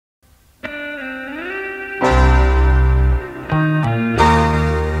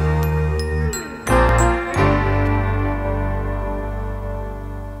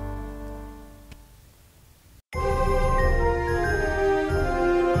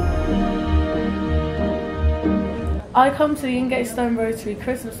I come to the Ingatestone Rotary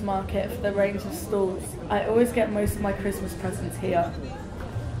Christmas market for the range of stalls. I always get most of my Christmas presents here.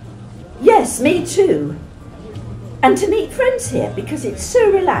 Yes, me too. And to meet friends here because it's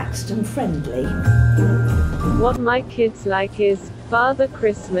so relaxed and friendly. What my kids like is Father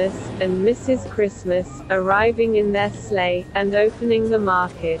Christmas and Mrs. Christmas arriving in their sleigh and opening the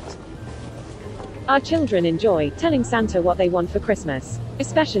market. Our children enjoy telling Santa what they want for Christmas,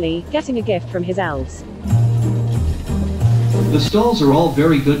 especially getting a gift from his elves. The stalls are all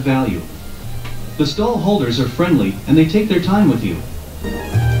very good value. The stall holders are friendly and they take their time with you.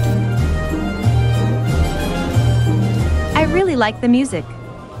 I really like the music.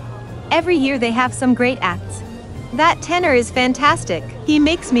 Every year they have some great acts. That tenor is fantastic. He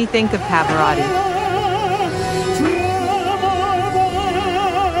makes me think of Pavarotti.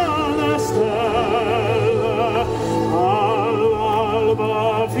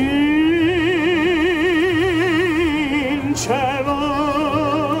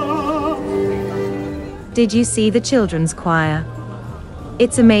 Did you see the children's choir?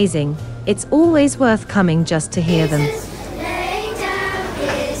 It's amazing. It's always worth coming just to hear them.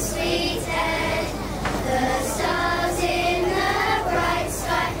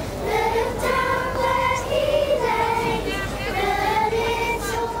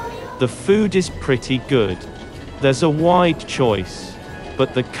 The food is pretty good. There's a wide choice,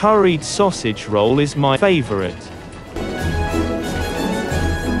 but the curried sausage roll is my favorite.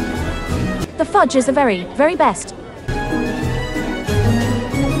 The fudge is the very, very best.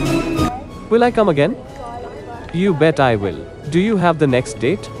 Will I come again? You bet I will. Do you have the next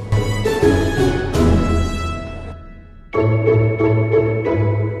date?